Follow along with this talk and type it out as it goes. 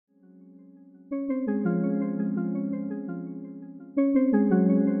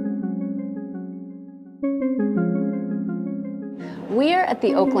We're at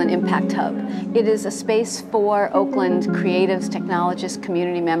the Oakland Impact Hub. It is a space for Oakland creatives, technologists,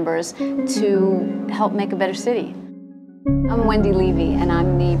 community members to help make a better city. I'm Wendy Levy, and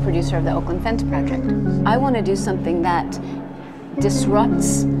I'm the producer of the Oakland Fence Project. I want to do something that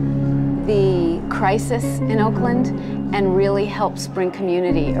disrupts the crisis in Oakland and really helps bring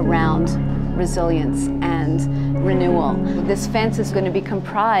community around resilience and renewal. This fence is going to be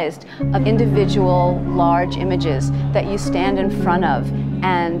comprised of individual large images that you stand in front of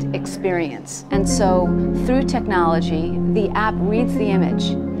and experience. And so through technology, the app reads the image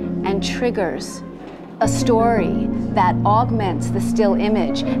and triggers a story that augments the still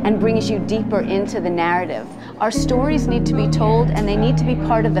image and brings you deeper into the narrative. Our stories need to be told, and they need to be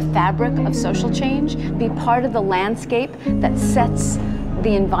part of the fabric of social change, be part of the landscape that sets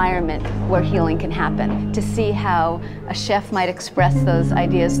the environment where healing can happen. To see how a chef might express those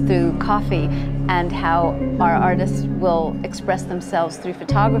ideas through coffee and how our artists will express themselves through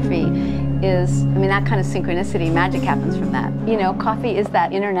photography is, that kind of synchronicity, magic happens from that. You know, coffee is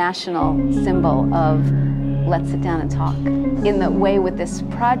that international symbol of let's sit down and talk. In the way with this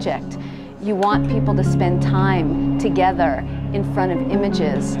project, you want people to spend time together in front of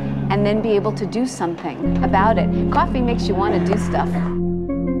images and then be able to do something about it. Coffee makes you want to do stuff.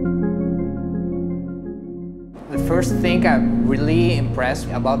 The first thing I'm really impressed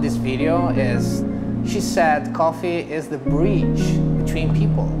about this video is she said coffee is the bridge between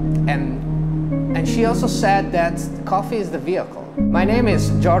people. And she also said that coffee is the vehicle. My name is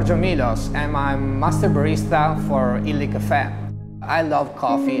Giorgio Milos and I'm master barista for Illy Cafe. I love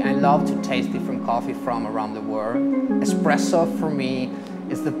coffee. I love to taste different coffee from around the world. Espresso for me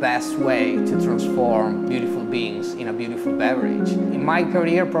is the best way to transform beautiful beings in a beautiful beverage. In my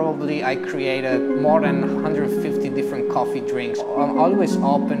career, probably I created more than 150 different coffee drinks. I'm always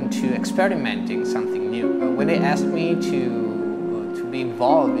open to experimenting something new. When they asked me to be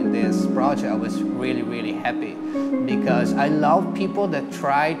involved in this project, I was really, really happy because I love people that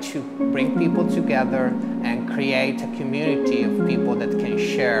try to bring people together and create a community of people that can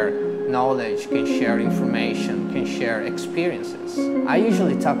share knowledge, can share information, can share experiences. I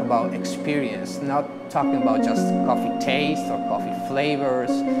usually talk about experience, not talking about just coffee taste or coffee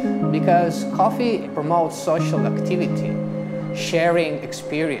flavors, because coffee promotes social activity, sharing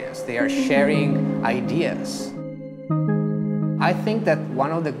experience. They are sharing ideas. I think that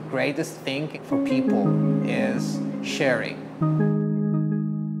one of the greatest things for people is sharing.